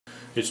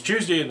It's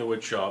Tuesday in the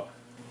wood shop.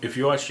 If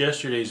you watched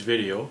yesterday's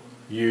video,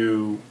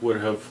 you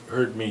would have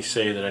heard me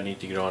say that I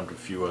need to get on to a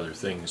few other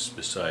things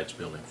besides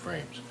building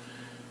frames.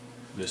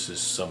 This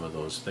is some of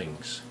those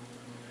things.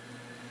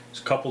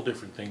 There's a couple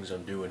different things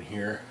I'm doing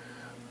here.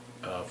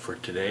 For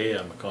today,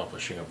 I'm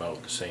accomplishing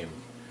about the same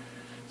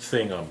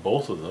thing on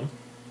both of them.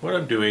 What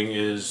I'm doing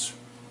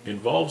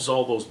involves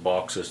all those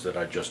boxes that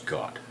I just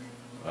got.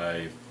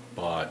 I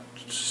bought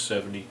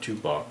 72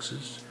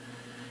 boxes.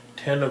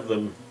 10 of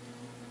them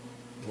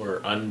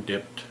were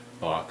undipped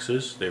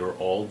boxes. They were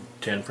all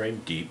 10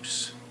 frame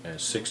deeps,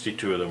 and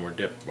 62 of them were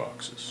dipped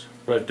boxes.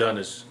 What I've done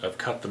is I've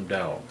cut them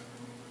down,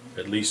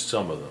 at least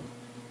some of them.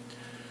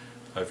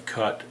 I've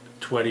cut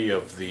 20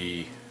 of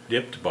the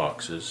dipped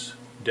boxes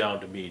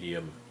down to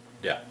medium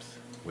depth,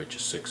 which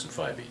is 6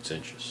 5/8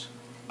 inches.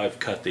 I've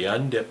cut the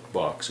undipped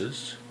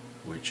boxes,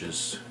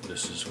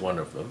 this is one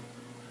of them,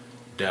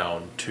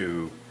 down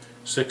to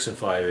 6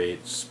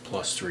 5/8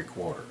 plus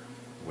 3/4,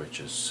 which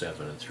is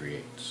 7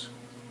 3/8,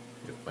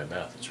 if my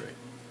math is right.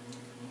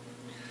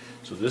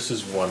 So this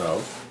is one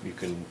of, you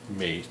can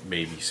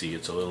maybe see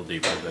it's a little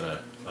deeper than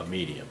a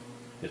medium.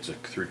 It's a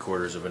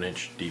 3/4 of an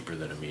inch deeper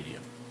than a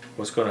medium.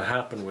 What's going to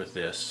happen with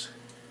this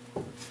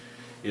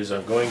is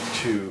I'm going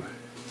to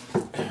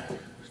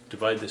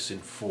divide this in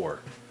 4.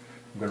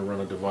 I'm going to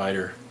run a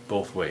divider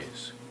both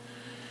ways.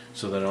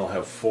 So then I'll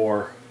have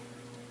 4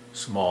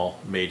 small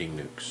mating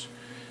nukes,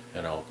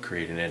 and I'll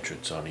create an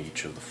entrance on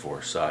each of the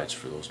 4 sides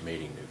for those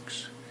mating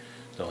nukes.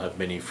 They'll have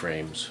mini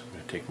frames. I'm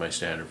going to take my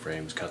standard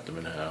frames, cut them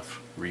in half,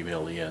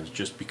 remill the ends,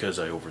 just because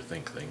I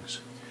overthink things.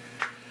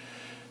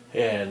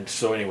 And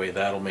so anyway,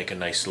 that'll make a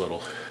nice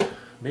little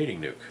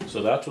mating nuke.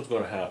 So that's what's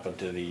going to happen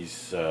to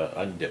these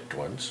undipped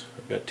ones.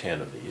 I've got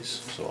 10 of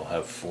these, so I'll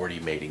have 40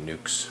 mating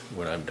nukes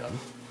when I'm done.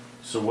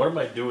 So what am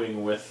I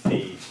doing with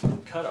the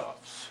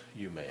cutoffs,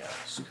 you may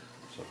ask?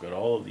 So I've got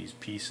all of these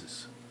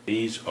pieces.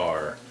 These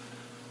are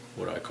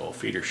what I call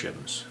feeder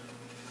shims.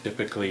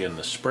 Typically in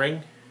the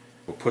spring,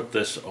 we'll put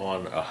this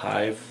on a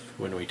hive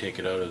when we take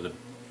it out of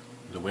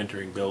the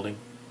wintering building.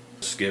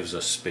 This gives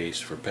us space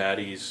for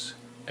patties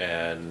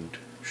and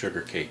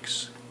sugar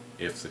cakes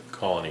if the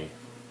colony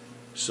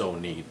so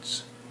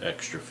needs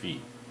extra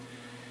feed.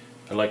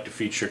 I like to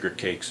feed sugar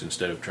cakes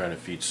instead of trying to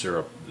feed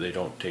syrup. They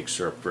don't take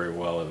syrup very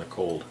well in the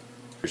cold.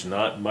 There's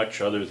not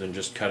much other than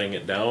just cutting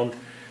it down,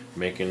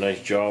 making a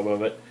nice job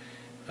of it,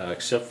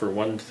 except for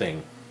one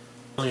thing.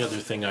 The only other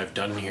thing I've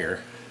done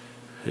here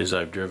is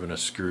I've driven a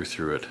screw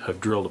through it.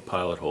 I've drilled a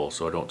pilot hole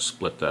so I don't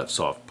split that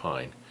soft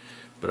pine,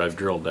 but I've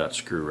drilled that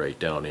screw right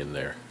down in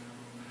there.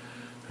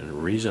 And the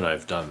reason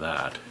I've done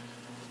that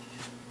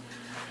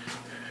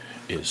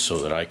is so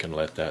that I can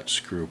let that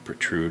screw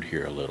protrude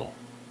here a little.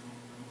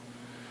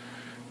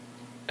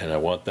 And I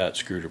want that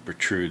screw to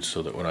protrude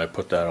so that when I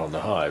put that on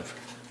the hive,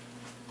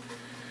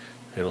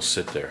 it'll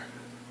sit there.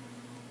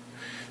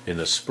 In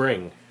the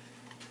spring,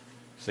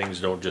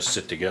 things don't just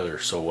sit together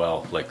so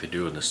well like they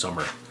do in the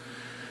summer.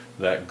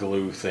 That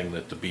glue thing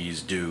that the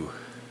bees do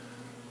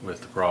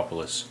with the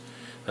propolis,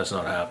 that's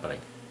not happening.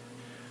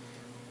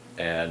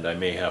 And I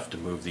may have to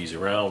move these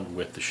around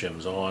with the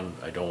shims on.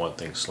 I don't want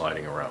things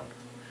sliding around.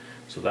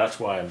 So that's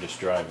why I'm just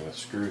driving the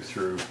screw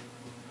through.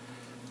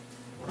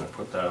 When I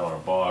put that on a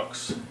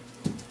box,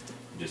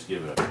 just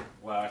give it a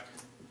whack.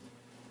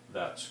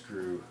 That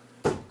screw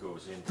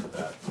goes into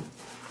that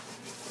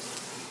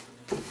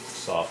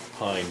soft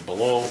pine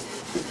below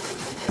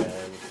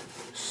and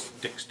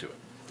sticks to it.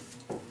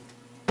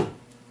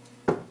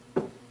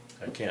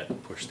 I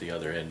can't push the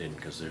other end in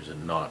because there's a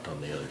knot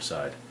on the other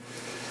side.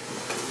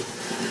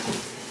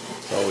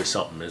 There's always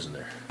something, isn't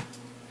there?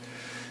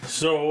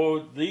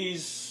 So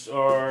these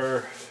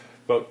are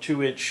about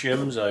 2-inch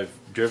shims. I've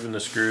driven the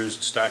screws,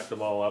 stacked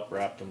them all up,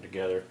 wrapped them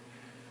together.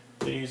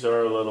 These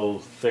are a little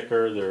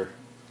thicker. They're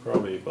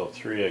probably about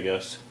 3, I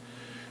guess,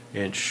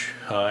 inch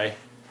high.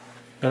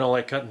 I don't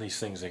like cutting these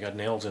things. They got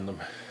nails in them.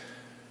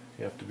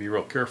 You have to be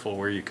real careful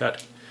where you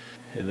cut.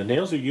 And the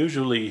nails are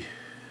usually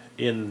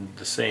in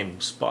the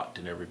same spot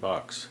in every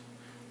box,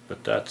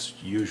 but that's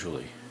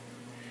usually.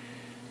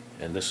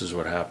 And this is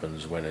what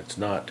happens when it's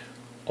not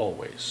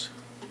always.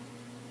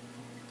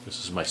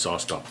 This is my saw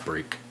stop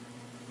brake.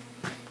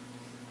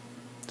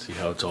 See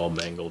how it's all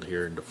mangled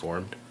here and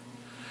deformed?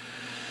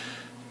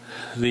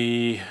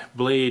 The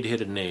blade hit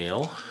a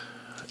nail,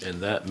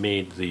 and that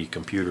made the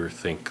computer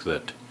think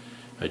that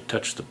I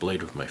touched the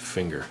blade with my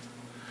finger,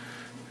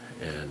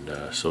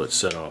 and so it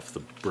set off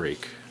the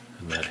brake,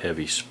 and that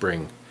heavy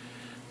spring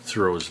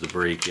throws the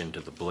brake into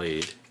the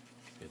blade.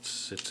 It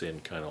sits in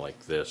kind of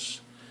like this.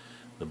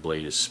 The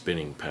blade is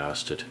spinning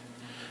past it.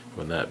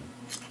 When that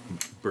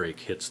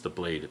brake hits the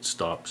blade, it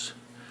stops,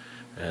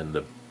 and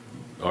the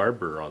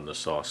arbor on the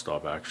saw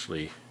stop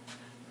actually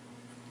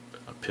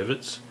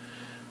pivots.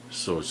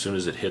 So as soon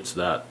as it hits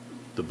that,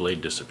 the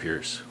blade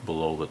disappears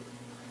below the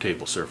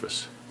table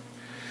surface.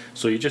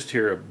 So you just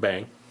hear a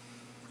bang,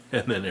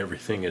 and then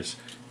everything is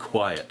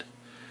quiet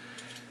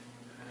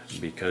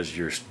because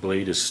your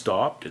blade is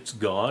stopped, it's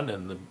gone,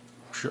 and the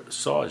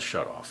saw is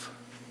shut off.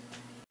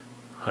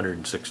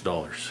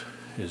 $106.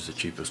 is the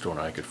cheapest one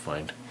I could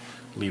find.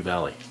 Lee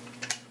Valley.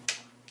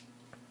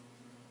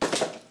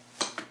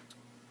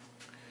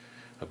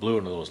 I blew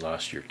into those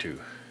last year too.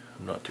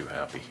 I'm not too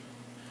happy.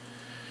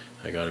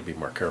 I gotta be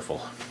more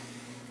careful.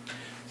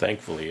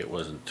 Thankfully it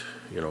wasn't,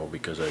 you know,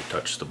 because I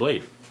touched the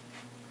blade.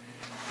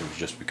 It was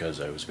just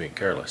because I was being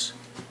careless.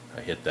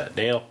 I hit that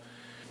nail.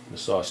 The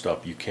saw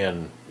stop, you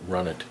can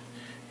run it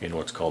in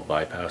what's called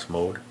bypass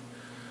mode.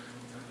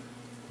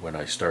 When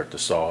I start the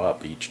saw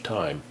up each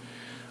time,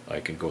 I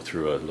can go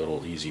through a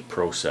little easy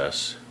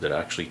process that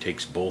actually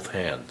takes both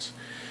hands.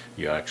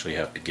 You actually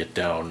have to get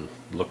down,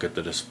 look at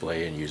the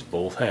display, and use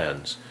both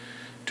hands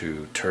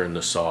to turn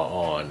the saw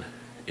on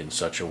in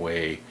such a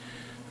way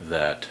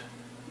that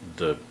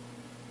the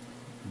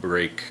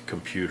brake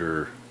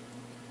computer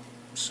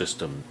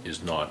system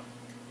is not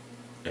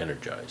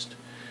energized.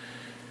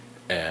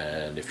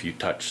 And if you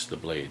touch the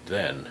blade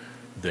then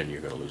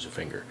you're going to lose a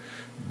finger.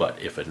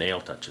 But if a nail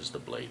touches the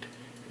blade,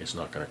 it's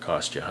not going to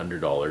cost you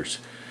 $100,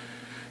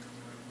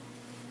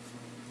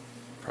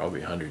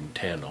 probably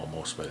 $110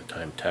 almost by the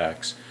time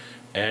tax,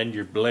 and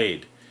your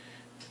blade.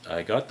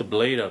 I got the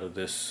blade out of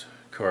this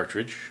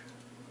cartridge.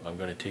 I'm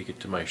going to take it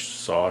to my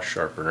saw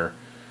sharpener,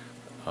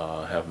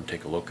 have them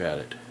take a look at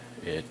it.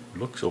 It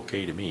looks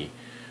okay to me.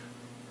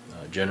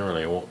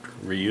 Generally I won't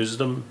reuse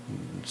them.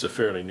 It's a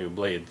fairly new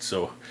blade,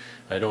 so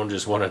I don't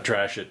just want to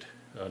trash it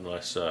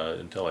unless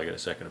until I get a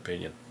second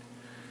opinion.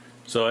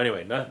 So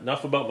anyway,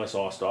 enough about my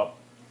saw stop.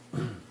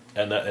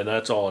 and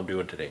that's all I'm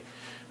doing today.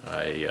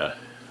 I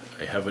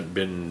haven't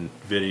been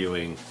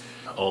videoing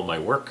all my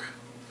work.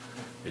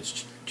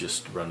 It's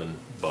just running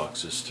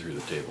boxes through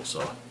the table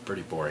saw.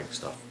 Pretty boring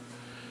stuff.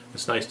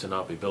 It's nice to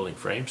not be building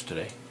frames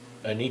today.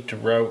 I need to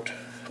route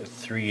a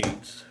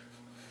 3/8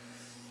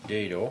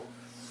 dado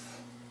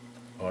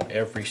on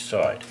every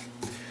side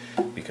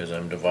because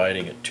I'm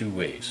dividing it 2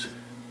 ways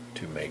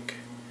to make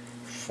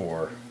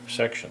 4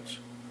 sections.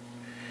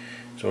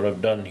 So what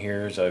I've done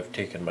here is I've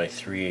taken my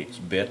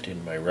 3/8 bit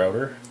in my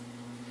router,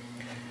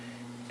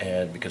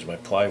 and because my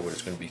plywood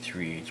is going to be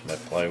 3/8, my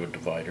plywood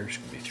divider is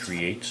going to be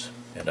 3/8,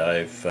 and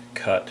I've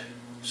cut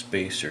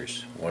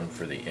spacers, one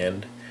for the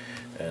end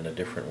and a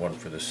different one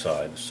for the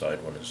side. The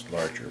side one is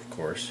larger, of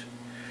course,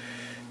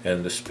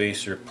 and the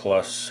spacer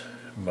plus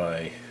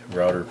my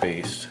router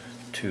base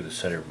to the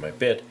center of my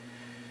bit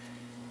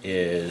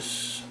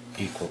is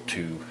equal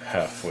to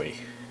halfway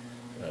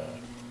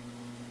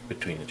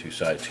between the 2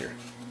 sides here.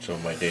 So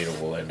my dado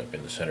will end up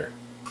in the center.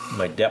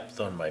 My depth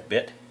on my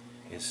bit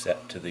is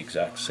set to the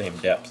exact same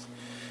depth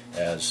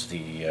as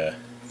the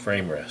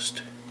frame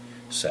rest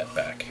set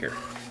back here.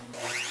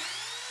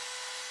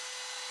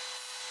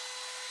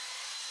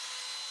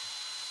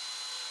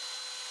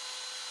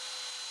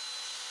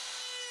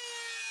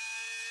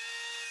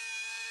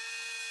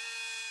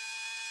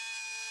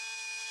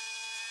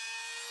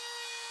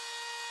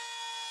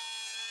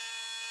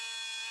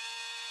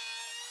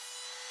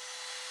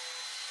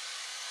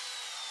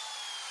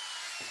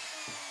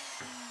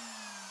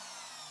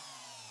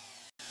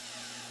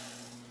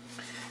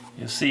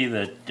 You'll see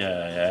that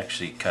I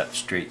actually cut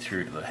straight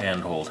through to the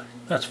handhold.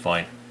 That's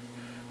fine.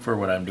 For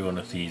what I'm doing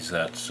with these,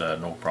 that's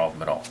no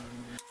problem at all.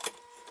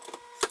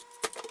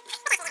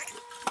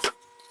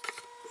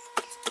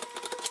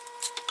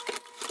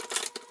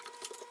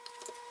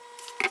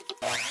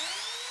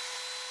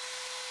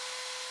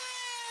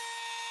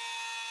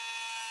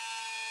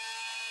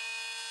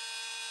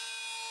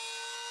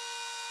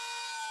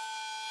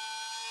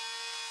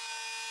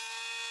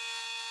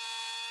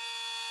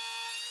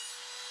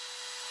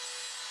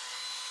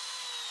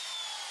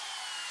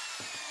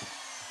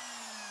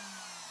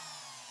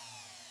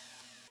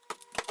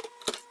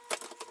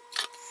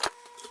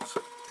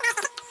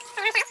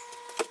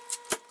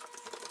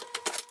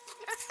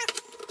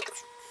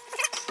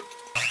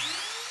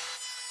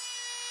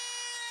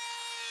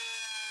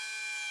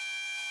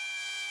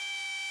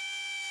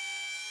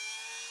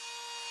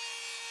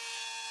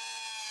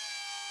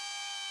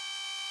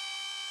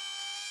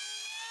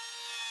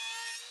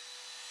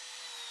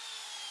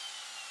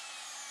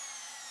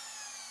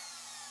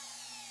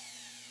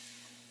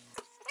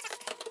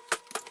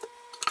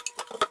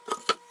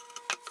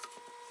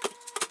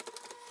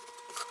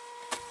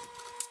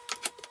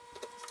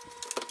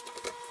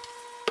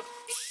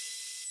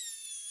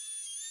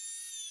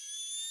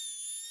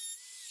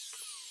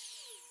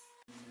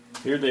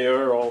 Here they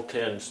are, all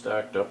 10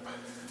 stacked up.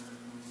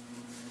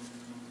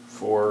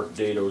 4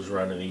 dados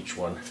running each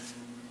one.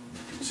 You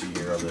can see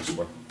here on this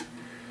one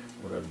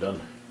what I've done.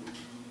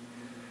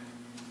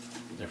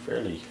 They're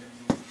fairly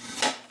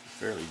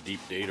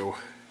deep dado.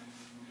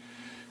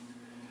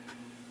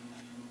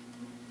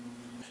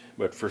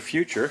 But for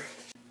future,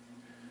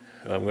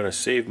 I'm going to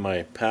save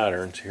my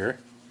patterns here,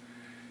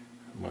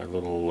 my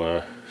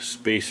little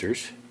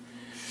spacers,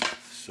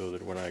 so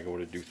that when I go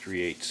to do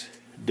 3/8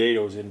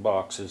 dados in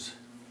boxes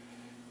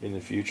in the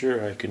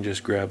future, I can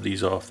just grab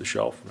these off the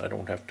shelf and I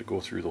don't have to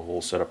go through the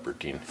whole setup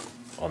routine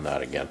on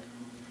that again.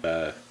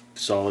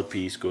 Solid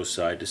piece goes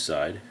side to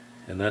side,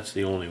 and that's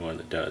the only one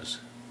that does.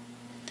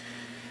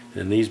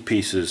 And these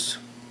pieces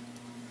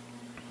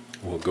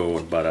will go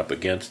and butt up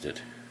against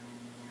it.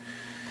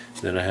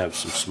 Then I have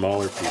some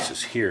smaller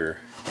pieces here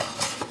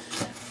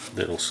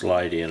that'll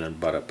slide in and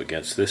butt up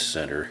against this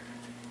center,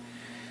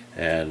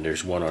 and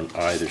there's one on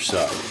either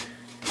side.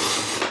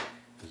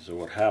 So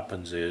what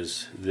happens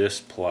is this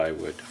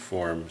plywood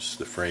forms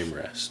the frame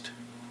rest.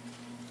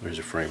 There's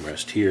a frame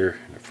rest here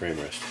and a frame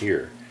rest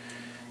here.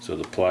 So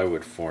the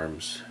plywood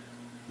forms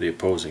the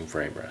opposing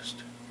frame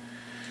rest.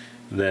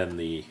 Then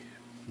the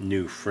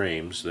new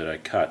frames that I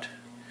cut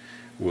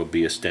will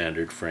be a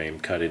standard frame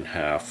cut in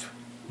half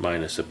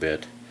minus a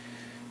bit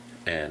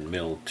and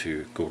milled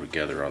to go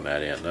together on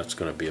that end. That's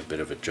going to be a bit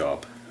of a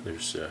job.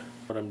 There's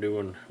what I'm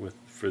doing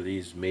for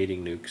these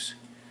mating nucs.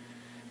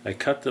 I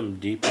cut them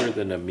deeper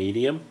than a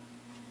medium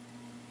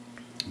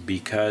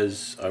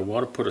because I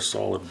want to put a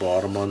solid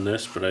bottom on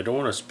this, but I don't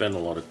want to spend a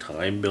lot of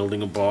time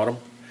building a bottom.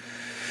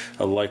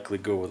 I'll likely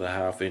go with a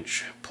 1/2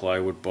 inch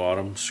plywood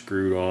bottom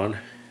screwed on,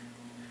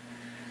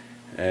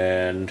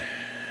 and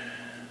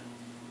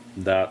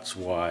that's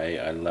why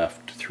I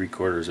left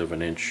 3/4 of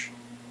an inch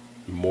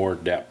more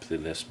depth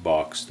in this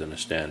box than a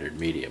standard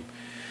medium,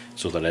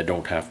 so that I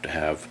don't have to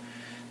have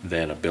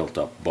then a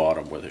built-up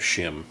bottom with a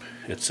shim,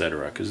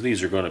 etc., because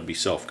these are going to be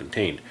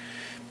self-contained.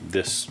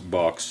 This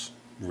box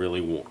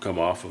really won't come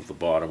off of the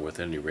bottom with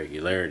any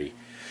regularity.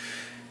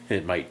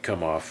 It might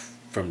come off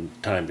from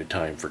time to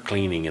time for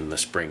cleaning in the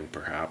spring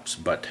perhaps,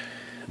 but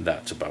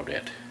that's about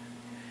it.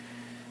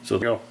 So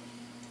there you go.